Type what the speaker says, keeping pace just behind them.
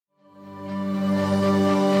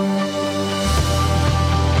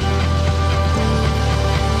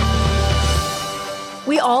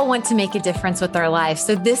want to make a difference with our life.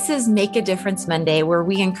 So this is Make a Difference Monday, where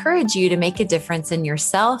we encourage you to make a difference in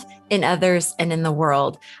yourself, in others, and in the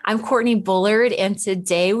world. I'm Courtney Bullard, and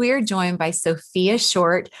today we are joined by Sophia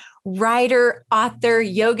Short, writer, author,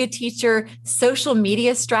 yoga teacher, social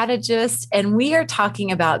media strategist, and we are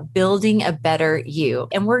talking about building a better you.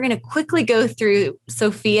 And we're going to quickly go through,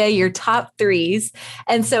 Sophia, your top threes.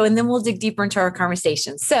 And then we'll dig deeper into our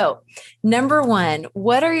conversation. So, number one,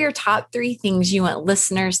 what are your top three things you want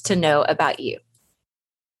listeners to know about you?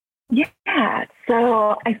 Yeah,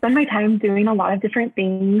 so I spend my time doing a lot of different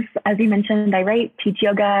things. As you mentioned, I write, teach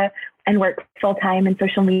yoga, and work full-time in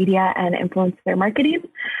social media and influencer marketing.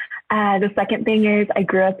 The second thing is I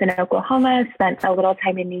grew up in Oklahoma, spent a little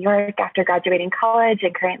time in New York after graduating college,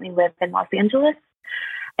 and currently live in Los Angeles.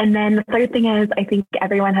 And then the third thing is I think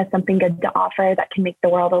everyone has something good to offer that can make the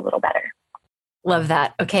world a little better. Love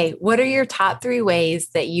that. Okay. What are your top three ways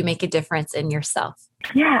that you make a difference in yourself?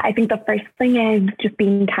 Yeah, I think the first thing is just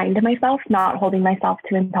being kind to myself, not holding myself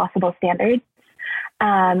to impossible standards.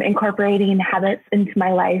 Incorporating habits into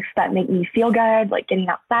my life that make me feel good, like getting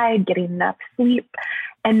outside, getting enough sleep.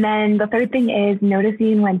 And then the third thing is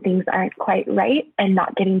noticing when things aren't quite right and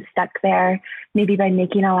not getting stuck there, maybe by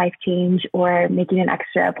making a life change or making an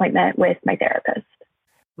extra appointment with my therapist.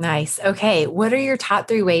 Nice. Okay. What are your top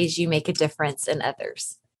three ways you make a difference in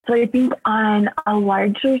others? So I think on a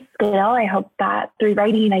larger scale, I hope that through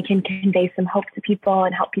writing, I can convey some hope to people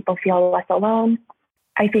and help people feel less alone.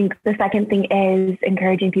 I think the second thing is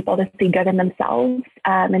encouraging people to see good in themselves.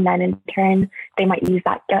 And then in turn, they might use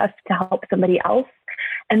that gift to help somebody else.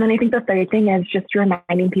 And then I think the third thing is just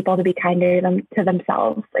reminding people to be kinder to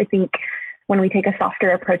themselves. I think when we take a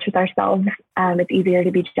softer approach with ourselves, it's easier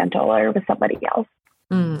to be gentler with somebody else.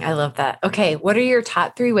 I love that. Okay. What are your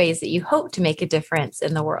top three ways that you hope to make a difference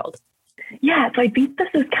in the world? Yeah, so I think this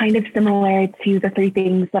is kind of similar to the three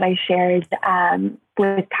things that I shared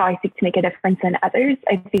with how I seek to make a difference in others.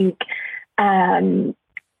 I think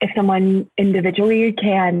if someone individually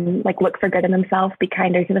can look for good in themselves, be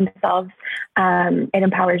kinder to themselves, it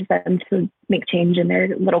empowers them to make change in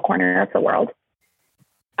their little corner of the world.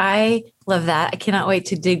 I love that. I cannot wait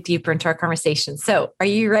to dig deeper into our conversation. So are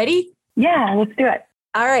you ready? Yeah, let's do it.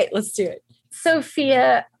 All right, let's do it.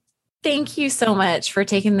 Sophia, thank you so much for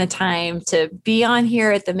taking the time to be on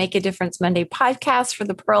here at the Make a Difference Monday podcast for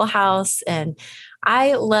the Pearl House. And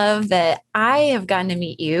I love that I have gotten to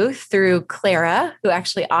meet you through Clara, who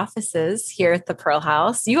actually offices here at the Pearl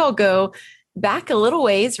House. You all go back a little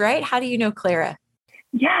ways, right? How do you know Clara?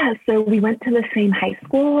 Yeah, so we went to the same high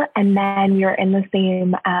school, and then we were in the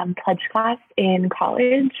same pledge class in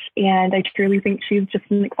college. And I truly think she's just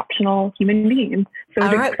an exceptional human being. So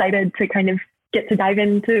I'm excited to kind of get to dive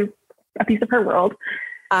into a piece of her world.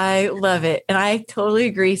 I love it. And I totally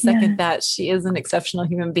agree. Second that she is an exceptional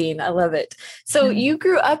human being. I love it. So you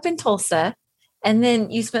grew up in Tulsa, and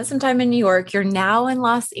then you spent some time in New York. You're now in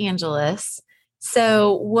Los Angeles.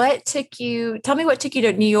 So tell me what took you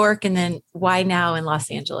to New York, and then why now in Los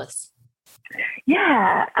Angeles?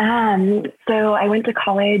 Yeah. So I went to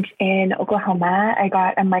college in Oklahoma. I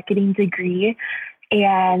got a marketing degree,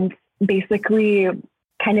 and basically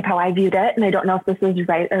kind of how I viewed it. And I don't know if this is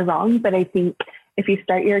right or wrong, but I think if you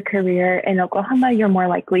start your career in Oklahoma, you're more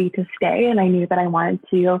likely to stay. And I knew that I wanted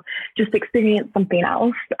to just experience something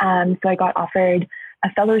else. So I got offered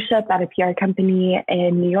a fellowship at a PR company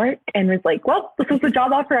in New York and was like, well, this is the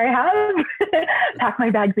job offer I have. Pack my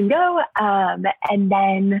bags and go. And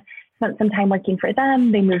then spent some time working for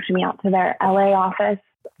them. They moved me out to their LA office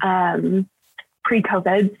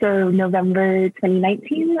pre-COVID, so November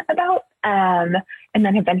 2019 about, and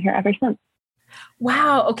then have been here ever since.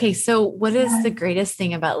 Wow. Okay. So what is the greatest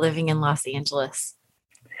thing about living in Los Angeles?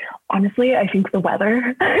 Honestly, I think the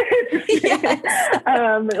weather.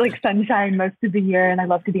 Sunshine most of the year, and I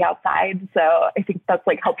love to be outside. So I think that's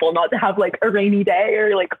helpful not to have a rainy day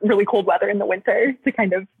or really cold weather in the winter to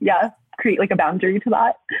kind of, create a boundary to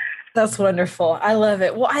that. That's wonderful. I love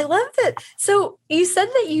it. Well, I love that. So you said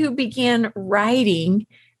that you began writing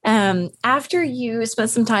after you spent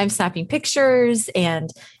some time snapping pictures and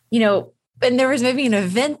there was maybe an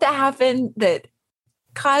event that happened that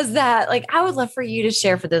caused that. I would love for you to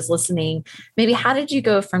share for those listening, maybe how did you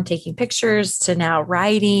go from taking pictures to now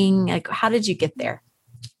writing? How did you get there?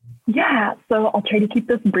 Yeah, so I'll try to keep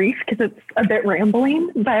this brief because it's a bit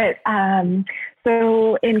rambling, but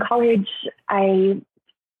so in college,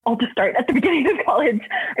 I'll just start at the beginning of college.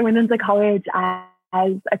 I went into college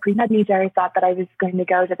as a pre-med major, I thought that I was going to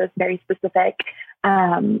go to this very specific,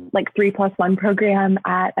 like 3+1 program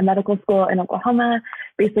at a medical school in Oklahoma.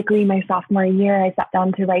 Basically, my sophomore year, I sat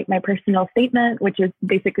down to write my personal statement, which is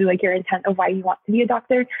basically like your intent of why you want to be a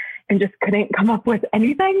doctor, and just couldn't come up with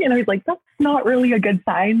anything. And I was like, that's not really a good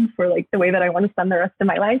sign for like the way that I want to spend the rest of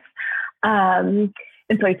my life.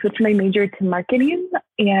 And so I switched my major to marketing,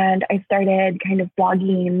 and I started kind of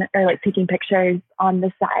blogging or like taking pictures on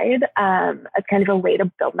the side as kind of a way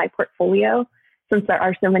to build my portfolio, since there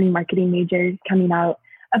are so many marketing majors coming out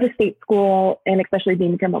of a state school, and especially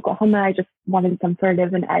being from Oklahoma, I just wanted some sort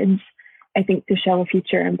of an edge, I think, to show a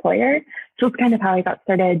future employer. So it's kind of how I got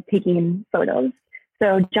started taking photos.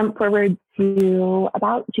 So jump forward to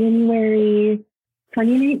about January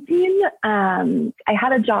 2019, I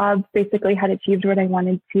had a job, basically had achieved what I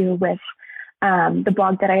wanted to with the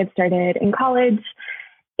blog that I had started in college,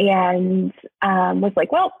 and was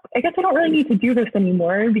like, well, I guess I don't really need to do this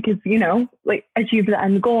anymore because, you know, like achieved the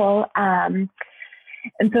end goal. And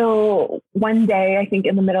so one day, I think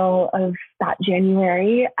in the middle of that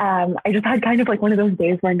January, I just had kind of like one of those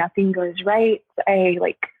days where nothing goes right. I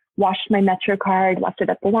like washed my Metro card, left it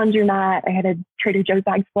at the laundromat. I had a Trader Joe's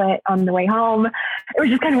bag split on the way home. It was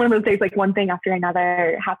just kind of one of those days, like one thing after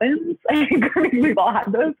another happens. I think we've all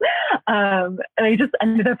had those. And I just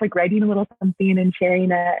ended up like writing a little something and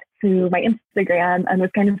sharing it to my Instagram, and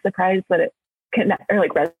was kind of surprised that it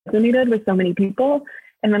resonated with so many people.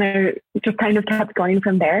 And then I just kind of kept going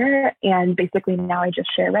from there. And basically now I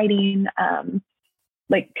just share writing,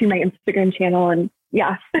 like to my Instagram channel, and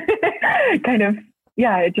kind of,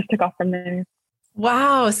 it just took off from there.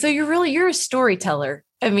 Wow. So you're a storyteller.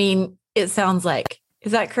 I mean, it sounds like,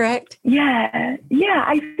 is that correct? Yeah. Yeah.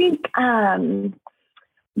 I think,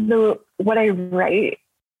 what I write,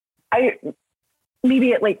 maybe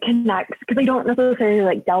it like connects, because I don't necessarily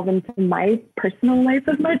like delve into my personal life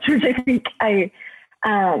as much, which I think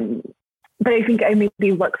but I think I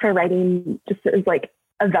maybe look for writing just as like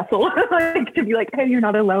a vessel, like to be like, hey, you're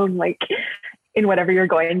not alone. Like, in whatever you're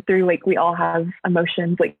going through, like we all have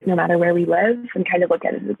emotions, like no matter where we live, and kind of look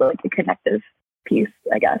at it as like a connective piece,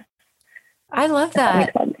 I guess. I love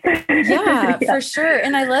that. Yeah, for sure.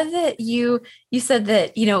 And I love that you said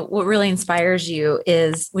that, you know, what really inspires you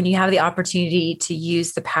is when you have the opportunity to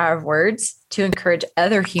use the power of words to encourage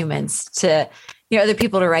other humans to, you know, other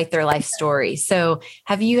people to write their life story. So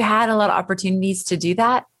have you had a lot of opportunities to do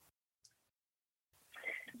that?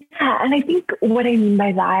 Yeah. And I think what I mean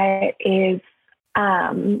by that is,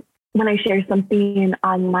 when I share something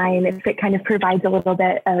online, if it kind of provides a little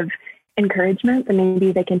bit of encouragement, then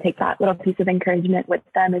maybe they can take that little piece of encouragement with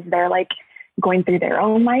them as they're like going through their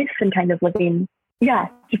own life and kind of living,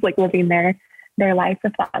 just like living their life,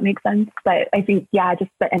 if that makes sense. But I think,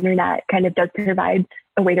 just the internet kind of does provide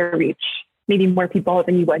a way to reach maybe more people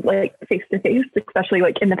than you would like face to face, especially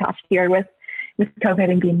like in the past year with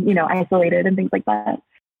COVID and being, you know, isolated and things like that.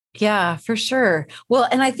 Yeah, for sure. Well,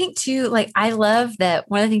 and I think too, like, I love that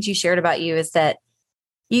one of the things you shared about you is that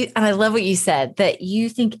and I love what you said, that you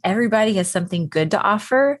think everybody has something good to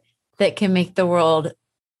offer that can make the world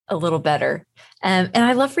a little better. And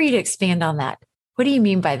I'd love for you to expand on that. What do you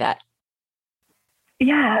mean by that?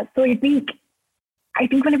 Yeah. So I think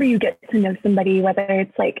whenever you get to know somebody, whether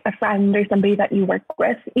it's like a friend or somebody that you work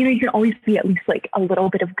with, you know, you can always see at least like a little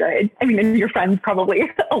bit of good. I mean, and your friends probably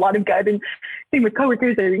a lot of good, and same with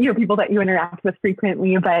coworkers or, you know, people that you interact with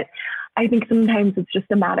frequently. But I think sometimes it's just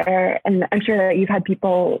a matter, and I'm sure that you've had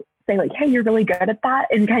people say like, hey, you're really good at that,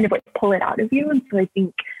 and kind of like pull it out of you. And so I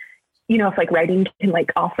think, you know, if like writing can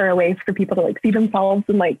like offer a way for people to like see themselves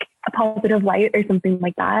in like a positive light or something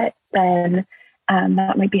like that, then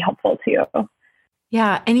that might be helpful too.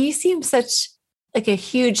 Yeah. And you seem such like a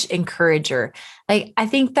huge encourager. Like, I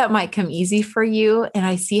think that might come easy for you. And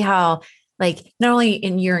I see how, like, not only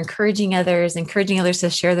in you're encouraging others to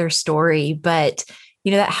share their story, but,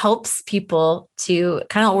 you know, that helps people to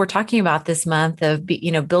kind of what we're talking about this month of,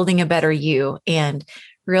 you know, building a better you and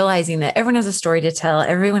realizing that everyone has a story to tell.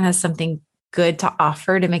 Everyone has something good to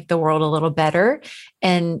offer to make the world a little better,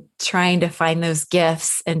 and trying to find those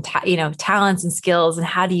gifts and, you know, talents and skills, and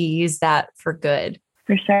how do you use that for good?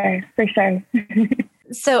 For sure.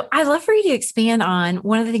 So I'd love for you to expand on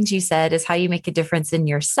one of the things you said is how you make a difference in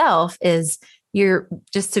yourself is you're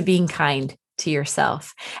just to being kind to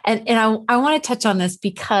yourself. And I want to touch on this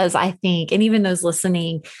because I think, and even those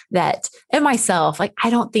listening that, and myself, like, I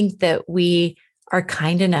don't think that we are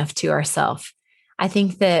kind enough to ourselves. I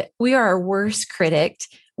think that we are our worst critic.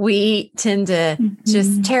 We tend to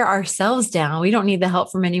just tear ourselves down. We don't need the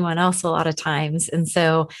help from anyone else a lot of times. And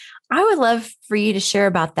so I would love for you to share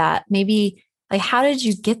about that. Maybe Like, how did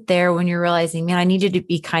you get there when you're realizing, man, I needed to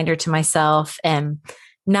be kinder to myself and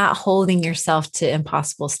not holding yourself to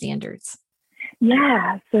impossible standards?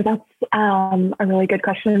 Yeah, so that's a really good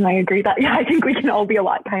question. And I agree that, yeah, I think we can all be a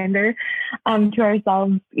lot kinder to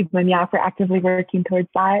ourselves, even, yeah, if we're actively working towards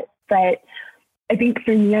that. But I think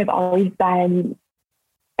for me, I've always been,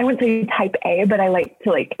 I wouldn't say type A, but I like to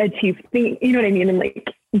like achieve things, you know what I mean? And like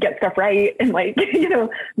get stuff right and like,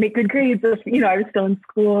 make good grades if, I was still in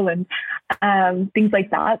school and things like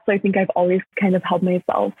that. So I think I've always kind of held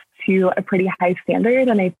myself to a pretty high standard.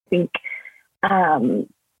 And I think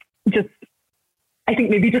I think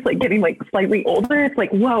maybe just like getting like slightly older, it's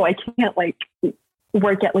like, whoa, I can't like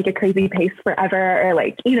work at like a crazy pace forever, or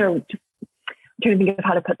like, just trying to think of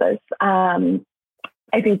how to put this.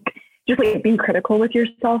 I think just like being critical with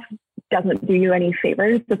yourself doesn't do you any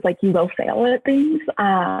favors. It's like you will fail at things,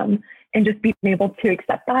 and just being able to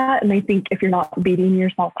accept that. And I think if you're not beating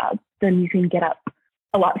yourself up, then you can get up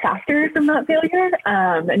a lot faster from that failure,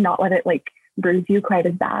 and not let it like bruise you quite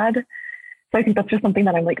as bad. So I think that's just something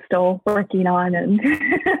that I'm like still working on and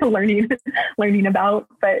learning about,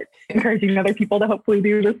 but encouraging other people to hopefully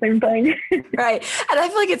do the same thing. Right. And I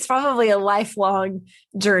feel like it's probably a lifelong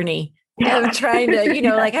journey of trying to,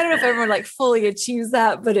 like, I don't know if everyone like fully achieves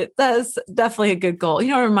that, but that's definitely a good goal,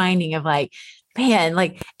 reminding of like, man,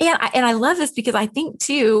 like, and I love this because I think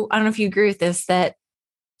too, I don't know if you agree with this, that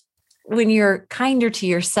when you're kinder to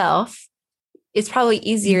yourself, it's probably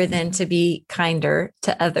easier than to be kinder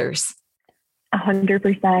to others.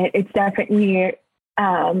 100%. It's definitely,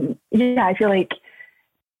 I feel like,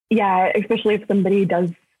 especially if somebody does,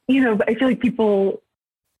 I feel like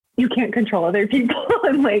you can't control other people.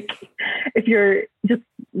 And like, if you're just,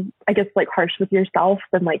 I guess, like harsh with yourself,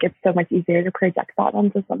 then like, it's so much easier to project that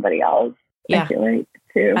onto somebody else. Yeah. I feel like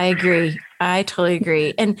too. I agree. I totally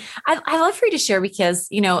agree. And I love for you to share because,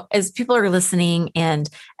 as people are listening and,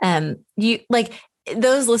 you like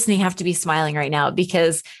those listening have to be smiling right now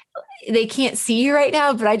because they can't see you right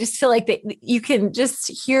now, but I just feel like that you can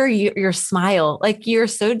just hear your smile. Like you're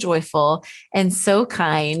so joyful and so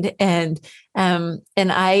kind. And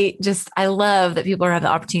I love that people are having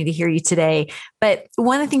the opportunity to hear you today. But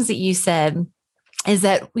one of the things that you said is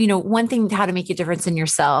that, one thing, how to make a difference in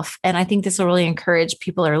yourself. And I think this will really encourage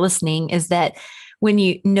people who are listening is that when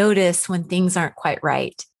you notice when things aren't quite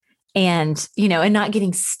right and, and not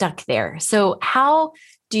getting stuck there. So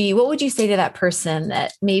what would you say to that person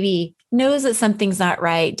that maybe knows that something's not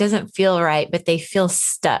right, doesn't feel right, but they feel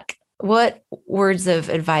stuck? What words of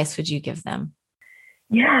advice would you give them?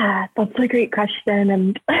 Yeah, that's a great question.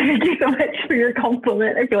 And thank you so much for your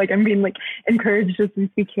compliment. I feel like I'm being like encouraged as we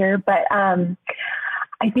speak here. But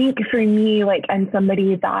I think for me, like I'm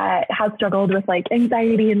somebody that has struggled with like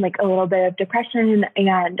anxiety and like a little bit of depression.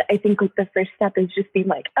 And I think like the first step is just being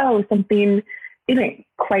like, oh, something isn't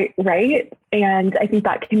quite right. And I think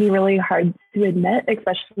that can be really hard to admit,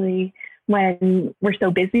 especially when we're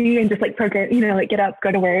so busy and just like program, like get up,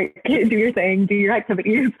 go to work, do your thing, do your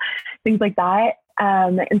activities, things like that.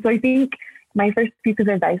 And so I think my first piece of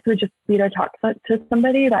advice would just be to talk to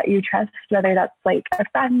somebody that you trust, whether that's like a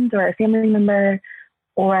friend or a family member,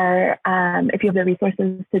 or if you have the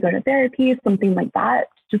resources to go to therapy, something like that,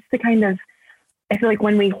 just to kind of, I feel like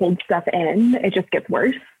when we hold stuff in, it just gets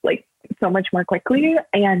worse, like so much more quickly,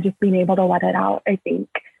 and just being able to let it out, I think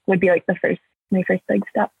would be like my first big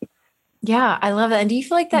step. Yeah, I love that. And do you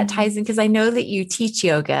feel like that ties in? Because I know that you teach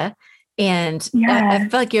yoga and I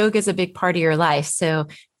feel like yoga is a big part of your life. So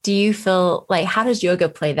do you feel like, how does yoga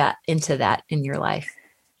play into that in your life?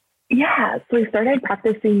 Yeah, so I started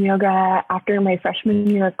practicing yoga after my freshman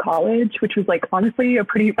year of college, which was like honestly a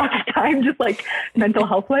pretty rough time, just like mental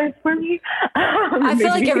health wise for me. I feel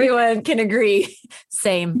like everyone can agree.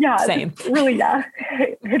 Same. Really, yeah.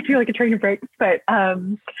 Hits you like a train of brakes. But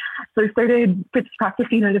so I started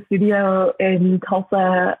practicing at a studio in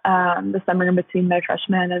Tulsa the summer in between my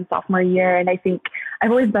freshman and sophomore year. And I think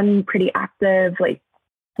I've always been pretty active, like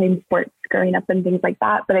playing sports growing up and things like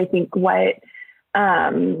that. But I think what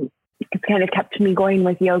it's kind of kept me going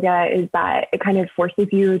with yoga is that it kind of forces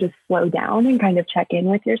you to slow down and kind of check in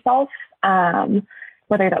with yourself,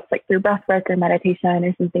 whether that's like through breath work or meditation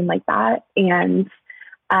or something like that. And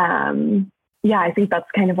I think that's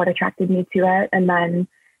kind of what attracted me to it. And then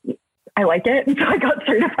I like it. And so I got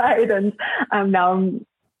certified, and now I'm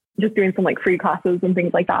just doing some like free classes and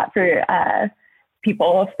things like that for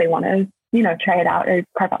people if they want to, try it out or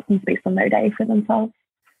carve out some space in their day for themselves.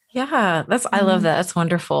 Yeah, I love that. That's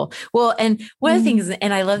wonderful. Well, and one of the things,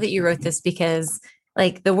 and I love that you wrote this because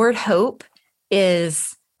like the word hope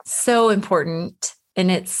is so important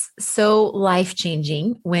and it's so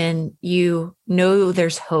life-changing when you know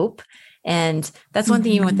there's hope And that's one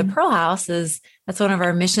thing, even with the Pearl House, is that's one of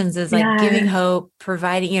our missions, is like giving hope,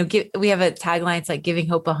 providing, we have a tagline. It's like giving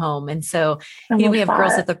hope a home. And so, we have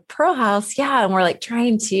girls at the Pearl House. Yeah. And we're like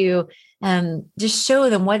trying to just show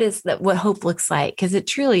them what hope looks like. Cause it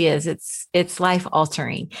truly is, it's life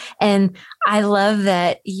altering. And I love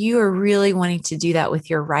that you are really wanting to do that with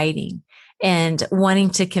your writing and wanting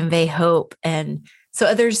to convey hope, and so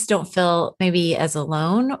others don't feel maybe as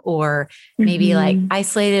alone, or maybe like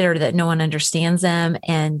isolated, or that no one understands them.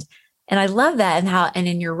 And I love that. And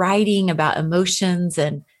in your writing about emotions,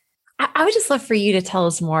 and I would just love for you to tell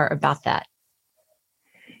us more about that.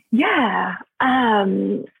 Yeah.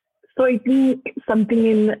 So I think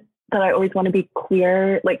something that I always want to be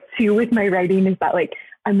clear, like too, with my writing is that like,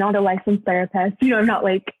 I'm not a licensed therapist, I'm not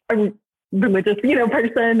like a religious,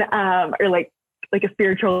 person, or like a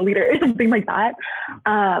spiritual leader or something like that.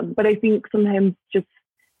 But I think sometimes just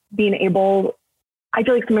being able, I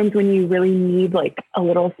feel like sometimes when you really need like a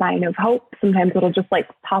little sign of hope, sometimes it'll just like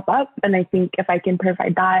pop up. And I think if I can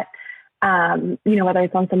provide that, whether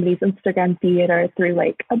it's on somebody's Instagram feed or through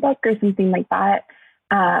like a book or something like that,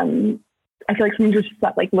 I feel like sometimes just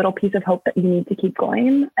that like little piece of hope that you need to keep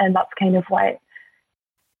going. And that's kind of what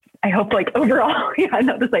I hope, like overall,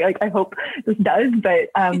 not to say like I hope this does, but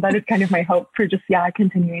that is kind of my hope for just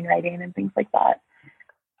continuing writing and things like that.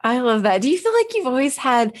 I love that. Do you feel like you've always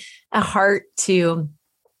had a heart to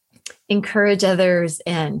encourage others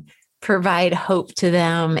and provide hope to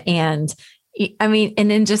them? And and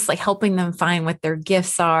then just like helping them find what their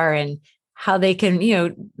gifts are and how they can,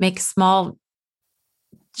 make small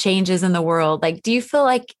changes in the world. Like, do you feel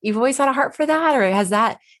like you've always had a heart for that, or has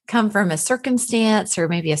that come from a circumstance or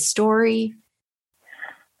maybe a story?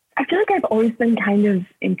 I feel like I've always been kind of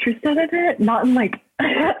interested in it, not in like,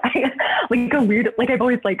 like a weird, like I've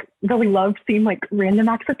always like really loved seeing like random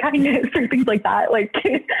acts of kindness or things like that. Like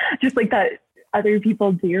just like that other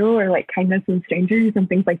people do, or like kindness in strangers and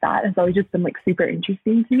things like that has always just been like super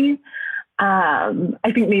interesting to me.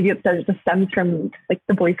 I think maybe it just stems from like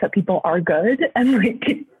the belief that people are good and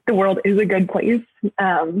like the world is a good place,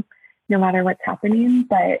 no matter what's happening.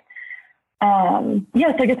 But so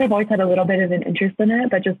I guess I've always had a little bit of an interest in it,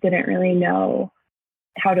 but just didn't really know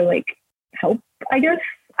how to like help, I guess,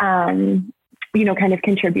 kind of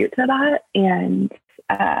contribute to that. And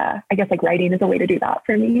I guess like writing is a way to do that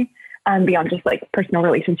for me, beyond just like personal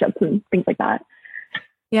relationships and things like that.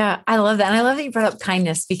 Yeah, I love that. And I love that you brought up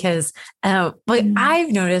kindness, because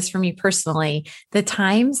I've noticed for me personally, the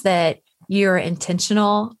times that you're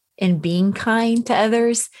intentional in being kind to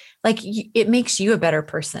others, like it makes you a better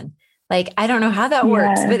person. Like, I don't know how that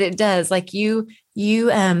works, but it does. Like it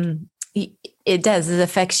does, it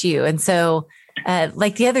affects you. And so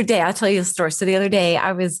like the other day, I'll tell you a story. So the other day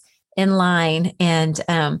I was in line and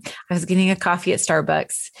I was getting a coffee at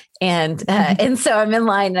Starbucks, and so I'm in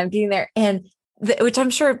line and I'm getting there, and which I'm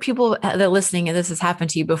sure people that are listening, and this has happened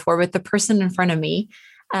to you before, but the person in front of me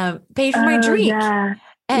paid for my drink. Yeah.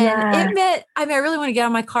 And it meant, I really want to get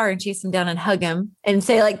on my car and chase him down and hug him and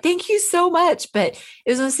say like, thank you so much. But it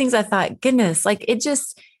was one of those things I thought, goodness, like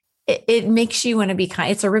it makes you want to be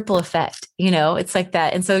kind. It's a ripple effect, it's like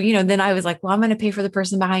that. And so, then I was like, well, I'm going to pay for the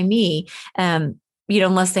person behind me.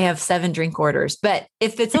 Unless they have 7 drink orders, but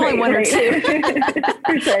if it's only one or two,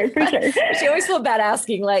 for sure. She always felt bad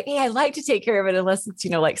asking like, hey, I'd like to take care of it unless it's,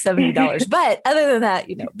 like $70. But other than that,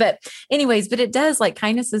 but it does, like,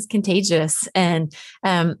 kindness is contagious. And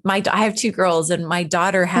I have 2 girls, and my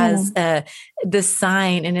daughter has this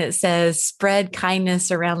sign, and it says, spread kindness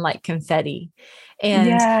around like confetti. And,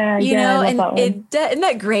 isn't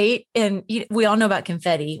that great? And we all know about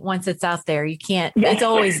confetti. Once it's out there, you can't, it's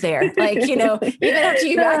always there. Like, even after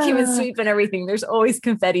you vacuum and sweep and everything, there's always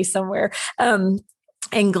confetti somewhere. And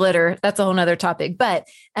glitter, that's a whole nother topic. But,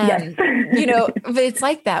 but it's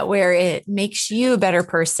like that, where it makes you a better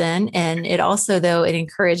person. And it also, though, it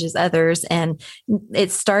encourages others, and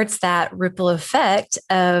it starts that ripple effect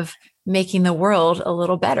of making the world a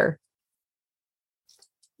little better.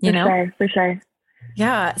 For sure.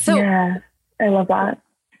 Yeah. So I love that.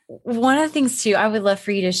 One of the things too, I would love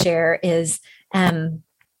for you to share is,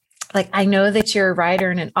 like, I know that you're a writer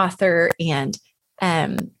and an author and,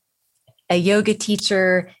 a yoga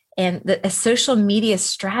teacher and a social media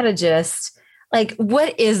strategist. Like,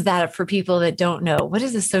 what is that for people that don't know? What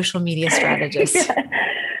is a social media strategist?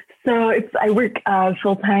 So I work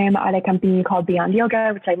full-time at a company called Beyond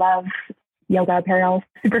Yoga, which I love. Yoga apparel,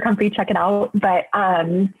 super comfy, check it out. But,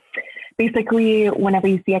 basically, whenever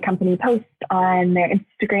you see a company post on their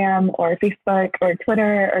Instagram or Facebook or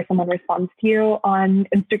Twitter, or someone responds to you on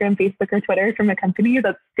Instagram, Facebook, or Twitter from a company,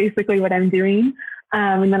 that's basically what I'm doing.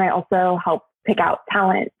 And then I also help pick out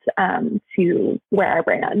talent to wear our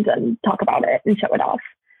brand and talk about it and show it off.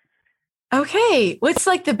 Okay. What's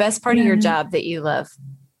like the best part of your job that you love?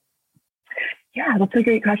 Yeah, that's a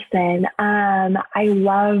great question. I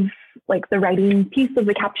love like the writing piece of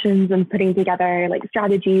the captions and putting together like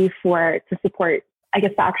strategy to support, I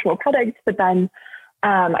guess, the actual product. But then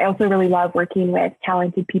I also really love working with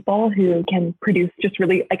talented people who can produce just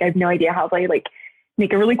really, like, I have no idea how they like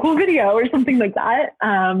make a really cool video or something like that.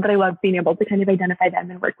 But I love being able to kind of identify them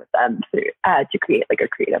and work with them to create like a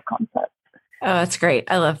creative concept. Oh, that's great.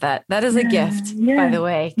 I love that. That is a gift, by the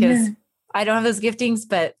way, because I don't have those giftings,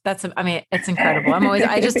 but it's incredible.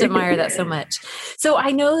 I just admire that so much. So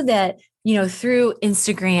I know that, through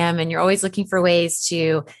Instagram, and you're always looking for ways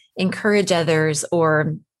to encourage others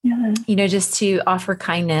or, just to offer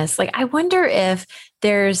kindness. Like, I wonder if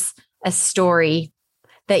there's a story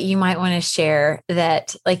that you might want to share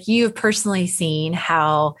that like you have personally seen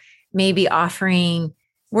how maybe offering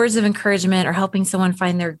words of encouragement or helping someone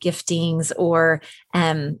find their giftings or,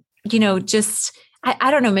 just,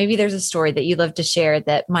 I don't know, maybe there's a story that you'd love to share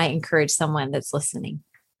that might encourage someone that's listening.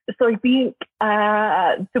 So I think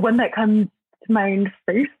the one that comes to mind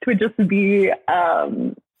first would just be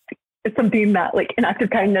something that like an act of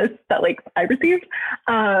kindness that like I received.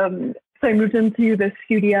 So I moved into the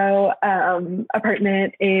studio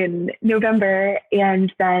apartment in November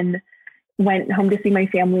and then went home to see my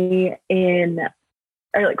family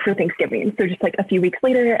for Thanksgiving. So just like a few weeks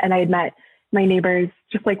later, and I had met my neighbors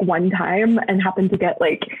just like one time and happened to get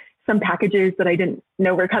like some packages that I didn't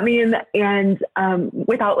know were coming. And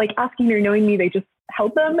without like asking or knowing me, they just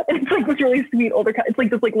held them. And it's like this really sweet it's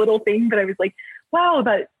like this like little thing, but I was like, wow,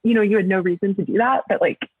 that, you had no reason to do that, but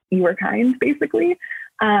like you were kind basically.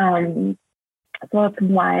 So that's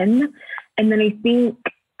one. And then I think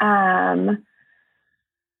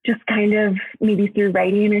just kind of maybe through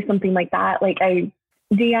writing or something like that, like I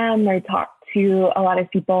DM or talk to a lot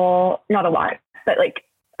of people, not a lot, but like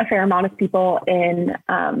a fair amount of people in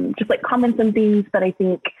just like comments and things. But I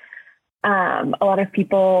think a lot of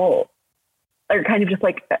people are kind of just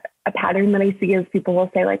like a pattern that I see is people will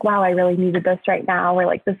say like, wow, I really needed this right now, or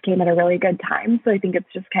like this came at a really good time. So I think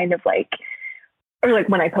it's just kind of like, or like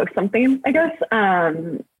when I post something, I guess.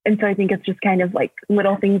 And so I think it's just kind of like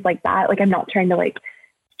little things like that. Like I'm not trying to like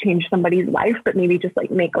change somebody's life, but maybe just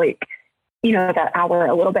like make like, that hour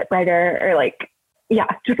a little bit brighter, or like,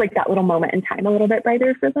 just like that little moment in time a little bit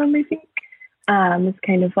brighter for them, I think, is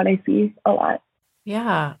kind of what I see a lot.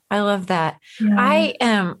 Yeah, I love that. Yeah.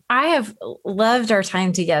 I have loved our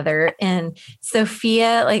time together, and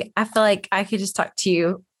Sophia, like, I feel like I could just talk to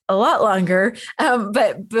you a lot longer.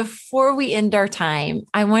 But before we end our time,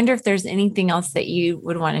 I wonder if there's anything else that you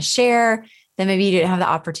would want to share that maybe you didn't have the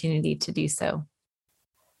opportunity to do so.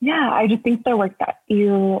 Yeah, I just think the work that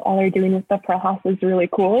you all are doing with the Pearl House is really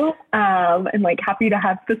cool. And like happy to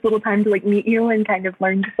have this little time to like meet you and kind of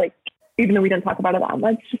learn just like, even though we didn't talk about it that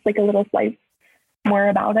much, just like a little slice more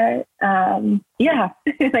about it. And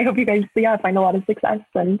I hope you guys find a lot of success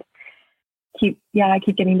and keep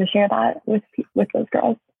getting to share that with those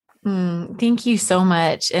girls. Thank you so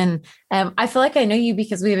much. And I feel like I know you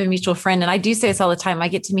because we have a mutual friend, and I do say this all the time. I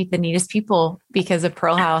get to meet the neatest people because of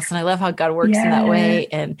Pearl House, and I love how God works in that way.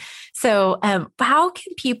 And so how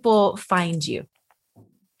can people find you?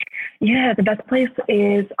 Yeah, the best place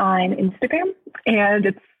is on Instagram, and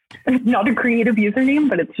it's not a creative username,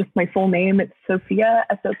 but it's just my full name. It's Sophia,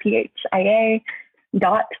 Sophia,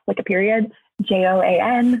 dot, like a period,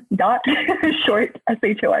 JOAN dot, short,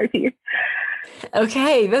 SHORT.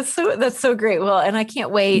 Okay. That's so great. Well, and I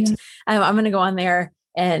can't wait. I'm going to go on there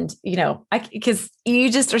and, because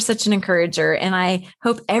you just are such an encourager, and I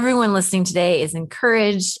hope everyone listening today is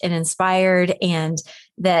encouraged and inspired, and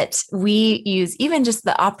that we use even just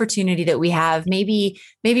the opportunity that we have. Maybe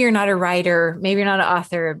you're not a writer, maybe you're not an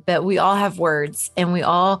author, but we all have words, and we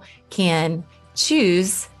all can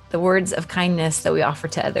choose the words of kindness that we offer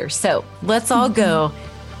to others. So let's all go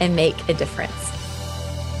and make a difference.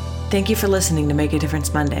 Thank you for listening to Make a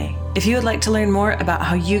Difference Monday. If you would like to learn more about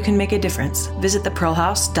how you can make a difference, visit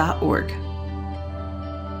thepearlhouse.org.